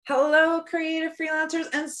Hello, creative freelancers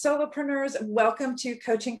and solopreneurs. Welcome to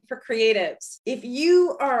Coaching for Creatives. If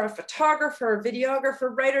you are a photographer,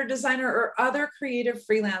 videographer, writer, designer, or other creative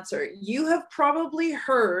freelancer, you have probably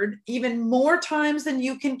heard even more times than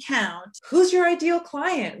you can count, who's your ideal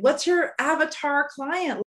client? What's your avatar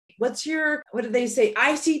client? What's your, what do they say,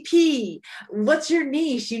 ICP? What's your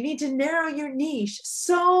niche? You need to narrow your niche.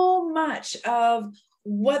 So much of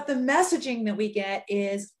what the messaging that we get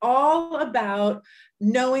is all about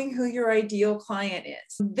knowing who your ideal client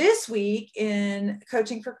is. This week in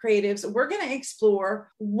Coaching for Creatives, we're going to explore,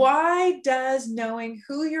 why does knowing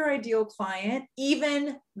who your ideal client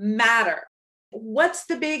even matter? What's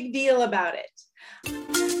the big deal about it?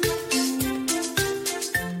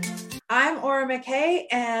 I'm Aura McKay,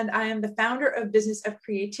 and I am the founder of Business of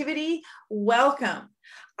Creativity. Welcome.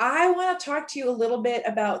 I want to talk to you a little bit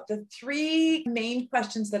about the three main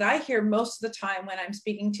questions that I hear most of the time when I'm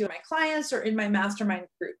speaking to my clients or in my mastermind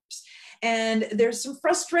groups. And there's some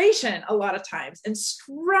frustration a lot of times and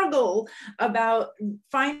struggle about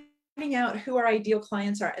finding out who our ideal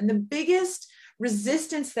clients are. And the biggest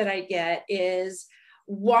resistance that I get is,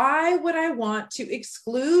 why would I want to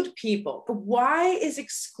exclude people? Why is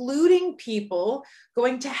excluding people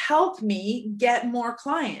going to help me get more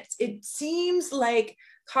clients? It seems like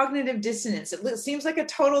cognitive dissonance. It seems like a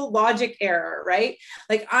total logic error, right?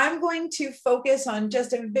 Like, I'm going to focus on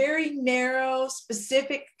just a very narrow,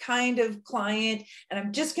 specific kind of client, and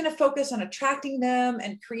I'm just going to focus on attracting them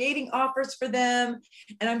and creating offers for them.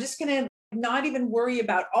 And I'm just going to not even worry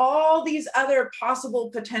about all these other possible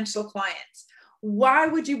potential clients. Why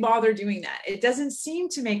would you bother doing that? It doesn't seem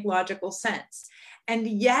to make logical sense. And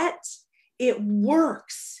yet it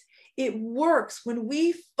works. It works when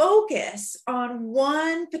we focus on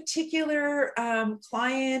one particular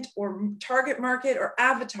client or target market or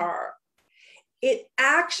avatar. It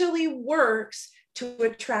actually works to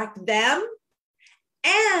attract them,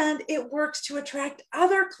 and it works to attract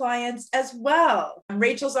other clients as well.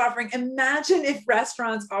 Rachel's offering, imagine if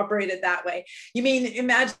restaurants operated that way. You mean,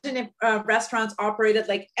 imagine if restaurants operated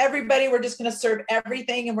like everybody, we're just going to serve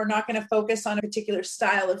everything and we're not going to focus on a particular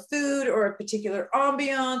style of food or a particular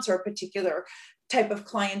ambiance or a particular type of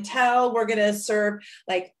clientele. We're going to serve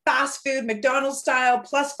like fast food, McDonald's style,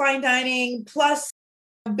 plus fine dining, plus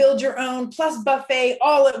build your own, plus buffet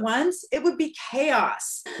all at once. It would be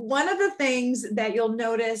chaos. One of the things that you'll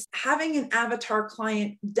notice having an avatar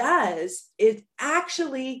client does is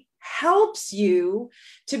actually helps you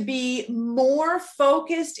to be more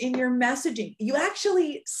focused in your messaging. You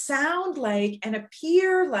actually sound like and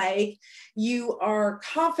appear like you are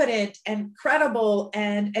confident and credible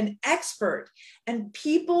and an expert. And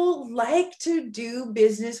people like to do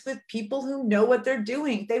business with people who know what they're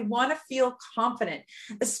doing. They want to feel confident,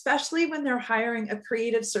 especially when they're hiring a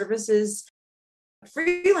creative services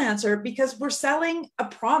freelancer, because we're selling a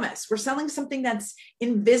promise. We're selling something that's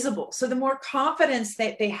invisible. So the more confidence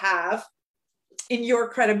that they have in your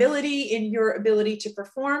credibility, in your ability to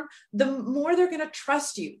perform, the more they're going to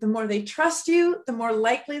trust you. The more they trust you, the more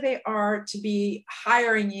likely they are to be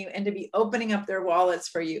hiring you and to be opening up their wallets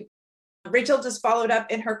for you. Rachel just followed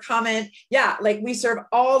up in her comment, yeah, like we serve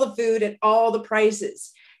all the food at all the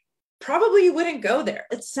prices. Probably you wouldn't go there.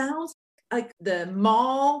 It sounds like the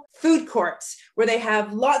mall food courts where they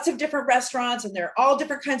have lots of different restaurants and they're all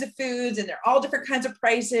different kinds of foods and they're all different kinds of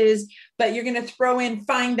prices, but you're going to throw in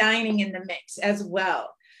fine dining in the mix as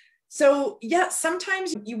well. So yeah,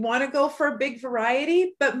 sometimes you want to go for a big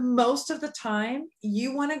variety, but most of the time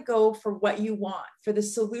you want to go for what you want, for the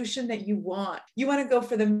solution that you want. You want to go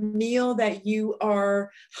for the meal that you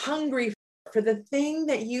are hungry for the thing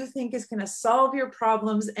that you think is going to solve your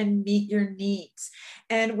problems and meet your needs.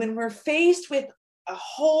 And when we're faced with a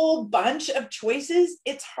whole bunch of choices,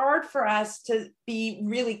 it's hard for us to be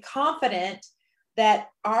really confident that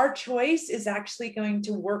our choice is actually going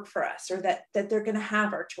to work for us, or that they're going to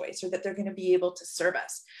have our choice, or that they're going to be able to serve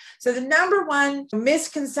us. So the number one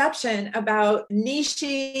misconception about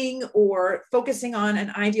niching or focusing on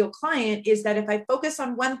an ideal client is that if I focus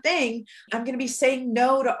on one thing, I'm going to be saying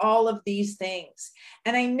no to all of these things.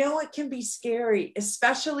 And I know it can be scary,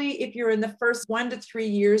 especially if you're in the first 1 to 3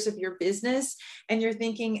 years of your business and you're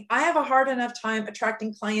thinking, I have a hard enough time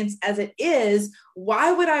attracting clients as it is.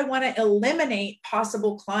 Why would I want to eliminate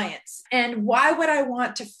possible clients? And why would I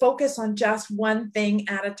want to focus on just one thing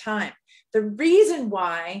at a time? The reason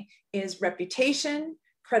why is reputation,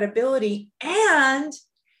 credibility, and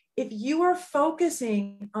if you are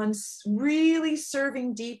focusing on really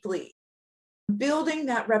serving deeply, building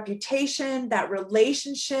that reputation, that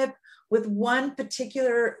relationship with one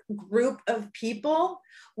particular group of people,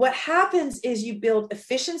 what happens is you build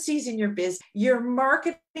efficiencies in your business. Your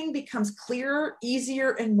marketing becomes clearer,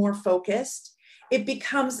 easier, and more focused. It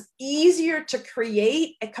becomes easier to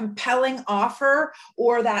create a compelling offer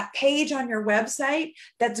or that page on your website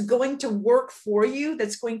that's going to work for you,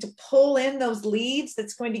 that's going to pull in those leads,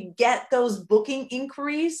 that's going to get those booking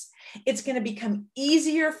inquiries. It's going to become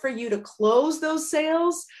easier for you to close those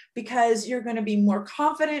sales because you're going to be more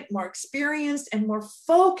confident, more experienced, and more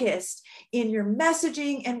focused in your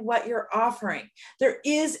messaging and what you're offering. There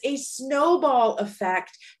is a snowball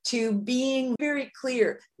effect to being very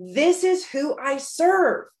clear. This is who I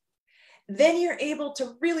serve. Then you're able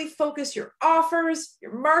to really focus your offers,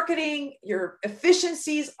 your marketing, your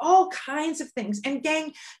efficiencies, all kinds of things. And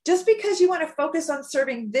gang, just because you want to focus on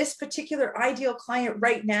serving this particular ideal client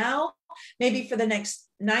right now, maybe for the next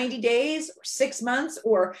 90 days or 6 months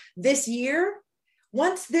or this year,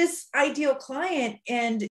 once this ideal client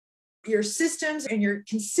and your systems and you're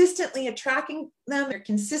consistently attracting them, you're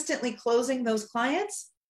consistently closing those clients,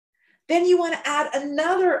 then you want to add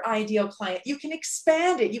another ideal client. You can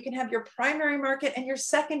expand it. You can have your primary market and your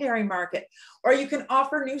secondary market, or you can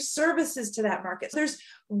offer new services to that market. So there's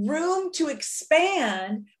room to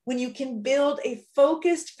expand when you can build a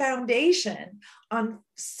focused foundation on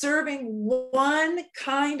serving one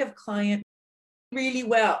kind of client really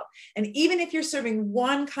well. And even if you're serving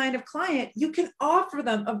one kind of client, you can offer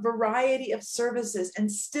them a variety of services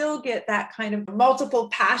and still get that kind of multiple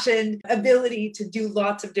passion ability to do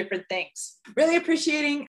lots of different things. Really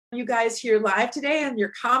appreciating you guys here live today and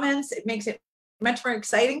your comments. It makes it much more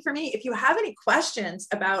exciting for me. If you have any questions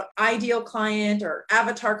about ideal client or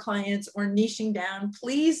avatar clients or niching down,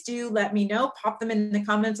 please do let me know. Pop them in the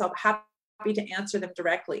comments. I'll be happy to answer them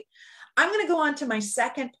directly. I'm going to go on to my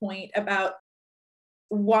second point about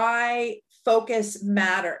why focus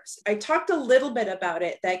matters. I talked a little bit about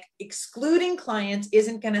it, that excluding clients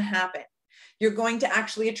isn't going to happen. You're going to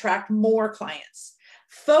actually attract more clients.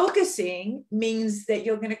 Focusing means that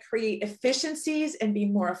you're going to create efficiencies and be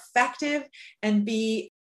more effective and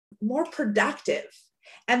be more productive.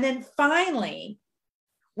 And then finally,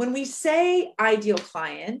 when we say ideal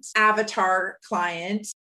client, avatar client,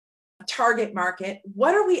 target market,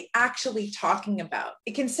 what are we actually talking about?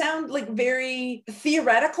 It can sound like very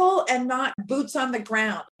theoretical and not boots on the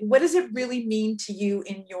ground. What does it really mean to you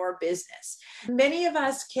in your business? Many of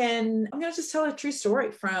us can, I'm going to just tell a true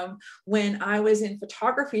story from when I was in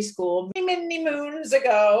photography school many moons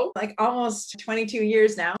ago, like almost 22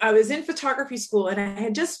 years now. I was in photography school and I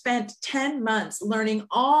had just spent 10 months learning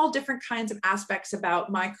all different kinds of aspects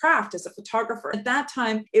about my craft as a photographer. At that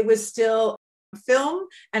time, it was still film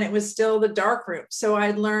and it was still the dark room. So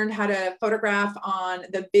I learned how to photograph on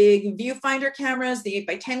the big viewfinder cameras, the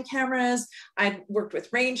 8x10 cameras. I'd worked with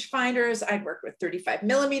range finders. I'd worked with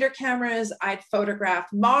 35mm cameras. I'd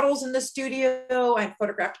photographed models in the studio. I'd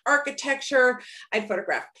photographed architecture. I'd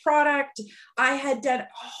photographed product. I had done a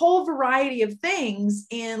whole variety of things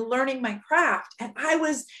in learning my craft. And I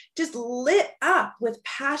was just lit up with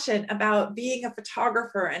passion about being a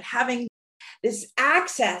photographer and having this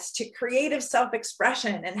access to creative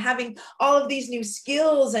self-expression and having all of these new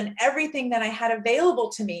skills and everything that I had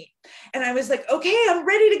available to me. And I was like, okay, I'm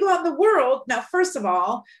ready to go out in the world. Now, first of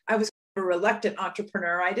all, I was a reluctant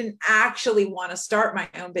entrepreneur. I didn't actually want to start my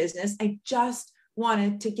own business. I just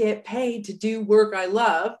wanted to get paid to do work I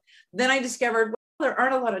love. Then I discovered, well, there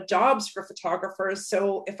aren't a lot of jobs for photographers.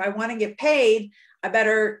 So if I want to get paid, I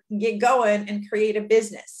better get going and create a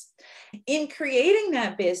business. In creating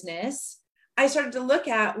that business, I started to look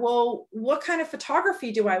at, well, what kind of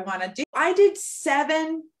photography do I want to do? I did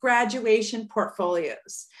 7 graduation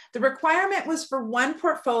portfolios. The requirement was for one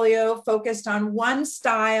portfolio focused on one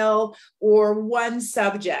style or one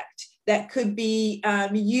subject that could be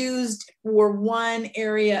used for one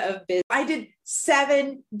area of business. I did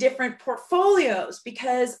 7 different portfolios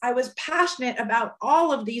because I was passionate about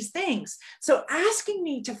all of these things. So asking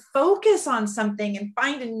me to focus on something and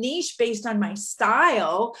find a niche based on my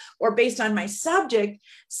style or based on my subject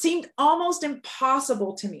seemed almost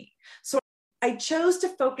impossible to me. So I chose to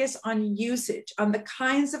focus on usage, on the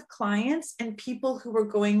kinds of clients and people who were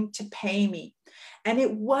going to pay me. And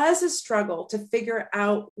it was a struggle to figure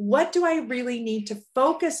out, what do I really need to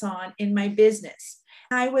focus on in my business?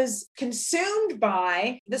 I was consumed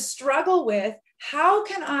by the struggle with, how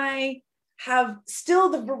can I have still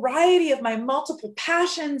the variety of my multiple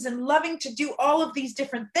passions and loving to do all of these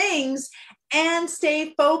different things and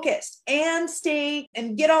stay focused and stay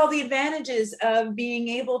and get all the advantages of being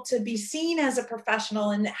able to be seen as a professional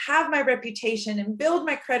and have my reputation and build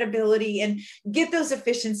my credibility and get those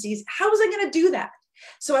efficiencies. How was I going to do that?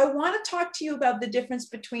 So I want to talk to you about the difference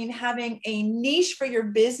between having a niche for your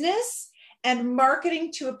business and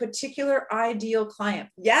marketing to a particular ideal client.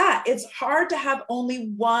 Yeah, it's hard to have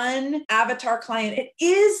only one avatar client. It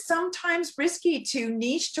is sometimes risky to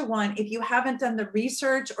niche to one if you haven't done the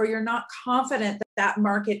research or you're not confident that that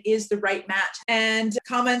market is the right match. And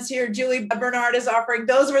comments here, Julie Bernard is offering,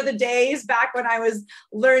 those were the days back when I was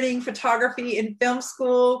learning photography in film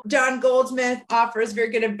school. John Goldsmith offers very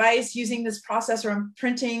good advice using this process around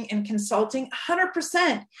printing and consulting.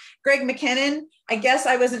 100%. Greg McKinnon, I guess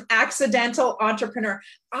I was an accidental entrepreneur.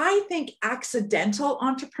 I think accidental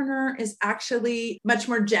entrepreneur is actually much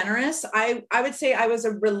more generous. I would say I was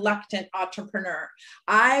a reluctant entrepreneur.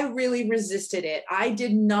 I really resisted it. I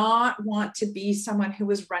did not want to be someone who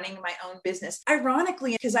was running my own business.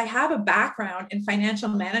 Ironically, because I have a background in financial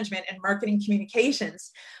management and marketing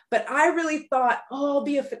communications, but I really thought, oh, I'll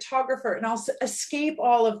be a photographer and I'll escape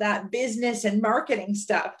all of that business and marketing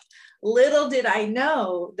stuff. Little did I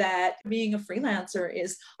know that being a freelancer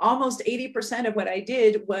is almost 80% of what I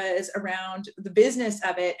did was around the business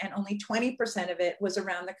of it, and only 20% of it was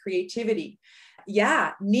around the creativity.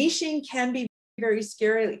 Yeah, niching can be very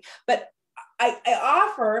scary, but I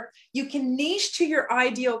offer you can niche to your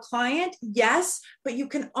ideal client, yes, but you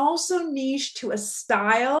can also niche to a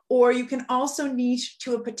style, or you can also niche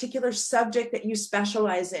to a particular subject that you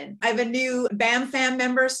specialize in. I have a new BAM fam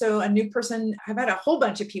member, so a new person. I've had a whole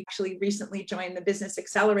bunch of people actually recently join the Business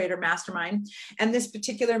Accelerator Mastermind, and this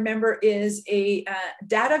particular member is a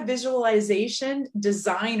data visualization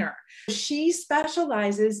designer. She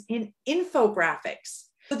specializes in infographics.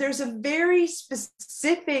 So there's a very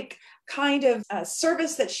specific kind of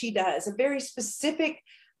service that she does, a very specific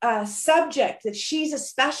subject that she's a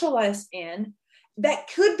specialist in that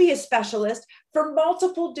could be a specialist for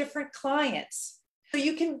multiple different clients. So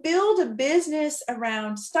you can build a business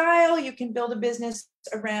around style, you can build a business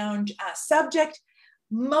around subject.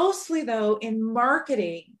 Mostly though, in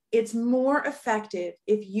marketing, it's more effective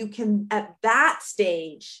if you can, at that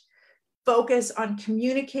stage, focus on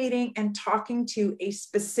communicating and talking to a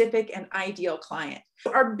specific and ideal client.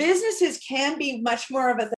 Our businesses can be much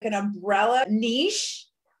more of an umbrella niche,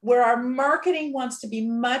 where our marketing wants to be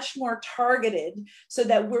much more targeted so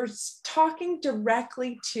that we're talking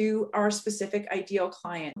directly to our specific ideal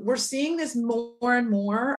client. We're seeing this more and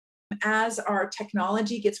more as our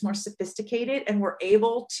technology gets more sophisticated and we're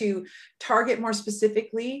able to target more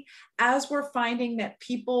specifically, as we're finding that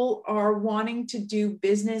people are wanting to do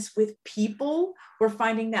business with people, we're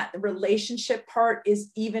finding that the relationship part is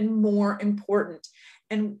even more important.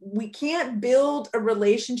 And we can't build a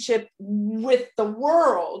relationship with the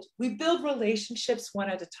world. We build relationships one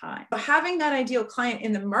at a time. But having that ideal client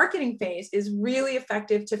in the marketing phase is really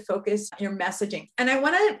effective to focus your messaging. And I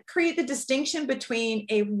want to create the distinction between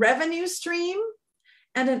a revenue stream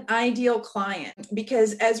and an ideal client,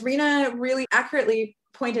 because as Rena really accurately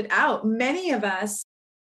pointed out, many of us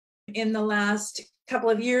in the last couple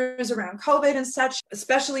of years around COVID and such,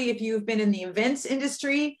 especially if you've been in the events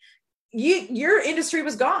industry, your industry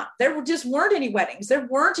was gone. There just weren't any weddings. There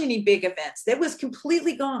weren't any big events. It was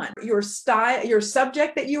completely gone. Your style, your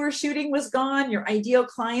subject that you were shooting was gone. Your ideal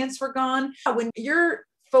clients were gone. When you're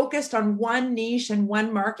focused on one niche and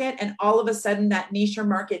one market, and all of a sudden that niche or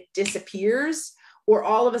market disappears, or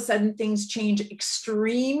all of a sudden things change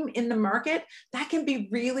extreme in the market, that can be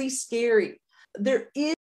really scary. There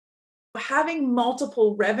is having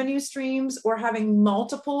multiple revenue streams or having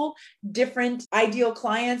multiple different ideal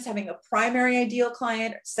clients, having a primary ideal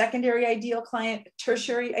client, secondary ideal client,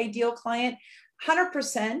 tertiary ideal client,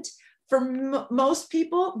 100%. For most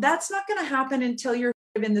people, that's not going to happen until you're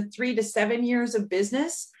in the 3 to 7 years of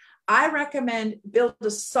business. I recommend build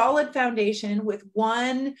a solid foundation with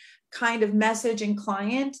one kind of message and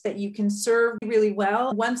client that you can serve really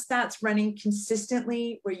well. Once that's running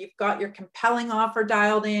consistently, where you've got your compelling offer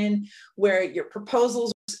dialed in, where your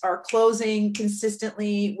proposals are closing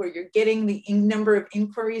consistently, where you're getting the number of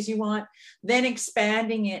inquiries you want, then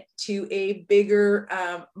expanding it to a bigger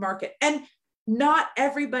market. And not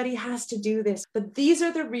everybody has to do this, but these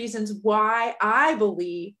are the reasons why I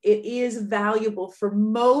believe it is valuable for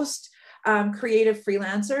most creative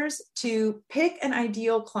freelancers to pick an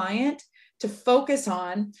ideal client to focus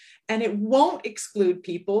on, and it won't exclude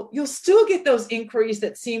people. You'll still get those inquiries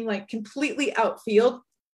that seem like completely outfield.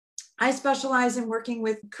 I specialize in working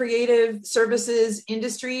with creative services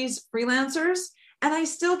industries, freelancers, and I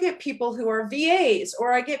still get people who are VAs,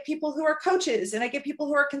 or I get people who are coaches, and I get people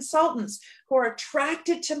who are consultants who are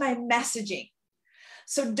attracted to my messaging.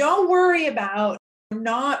 So don't worry about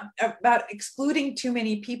excluding too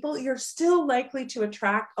many people. You're still likely to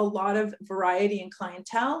attract a lot of variety and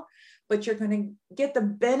clientele, but you're going to get the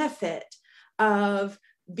benefit of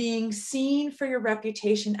being seen for your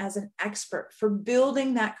reputation as an expert, for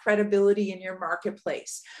building that credibility in your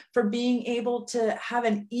marketplace, for being able to have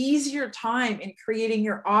an easier time in creating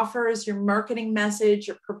your offers, your marketing message,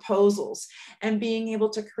 your proposals, and being able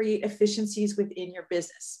to create efficiencies within your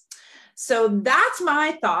business. So that's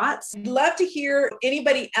my thoughts. I'd love to hear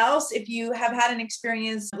anybody else if you have had an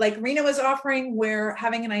experience like Rena was offering where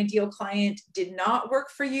having an ideal client did not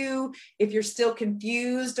work for you. If you're still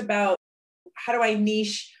confused about how do I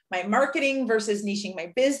niche my marketing versus niching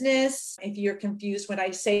my business? If you're confused when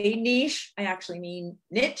I say niche, I actually mean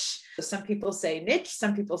niche. Some people say niche,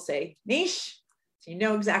 some people say niche. So you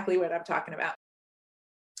know exactly what I'm talking about.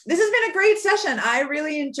 This has been a great session. I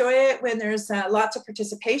really enjoy it when there's lots of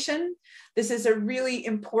participation. This is a really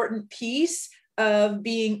important piece of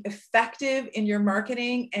being effective in your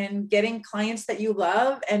marketing and getting clients that you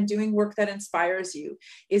love and doing work that inspires you,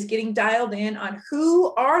 is getting dialed in on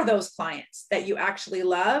who are those clients that you actually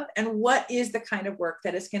love and what is the kind of work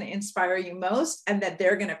that is going to inspire you most and that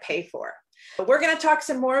they're going to pay for. We're going to talk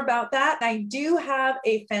some more about that. I do have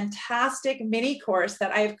a fantastic mini course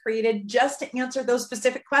that I have created just to answer those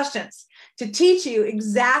specific questions, to teach you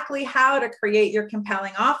exactly how to create your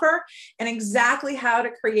compelling offer and exactly how to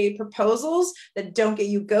create proposals that don't get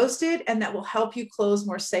you ghosted and that will help you close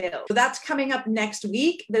more sales. So that's coming up next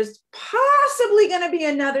week. There's possibly going to be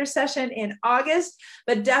another session in August,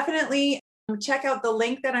 but definitely check out the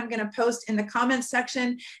link that I'm going to post in the comments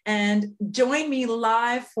section and join me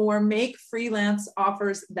live for Make Freelance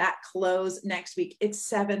Offers That Close next week. It's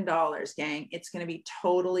 $7, gang. It's going to be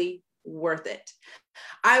totally worth it.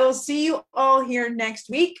 I will see you all here next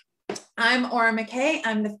week. I'm Aura McKay.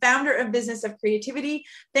 I'm the founder of Business of Creativity.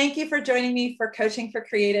 Thank you for joining me for Coaching for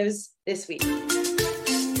Creatives this week.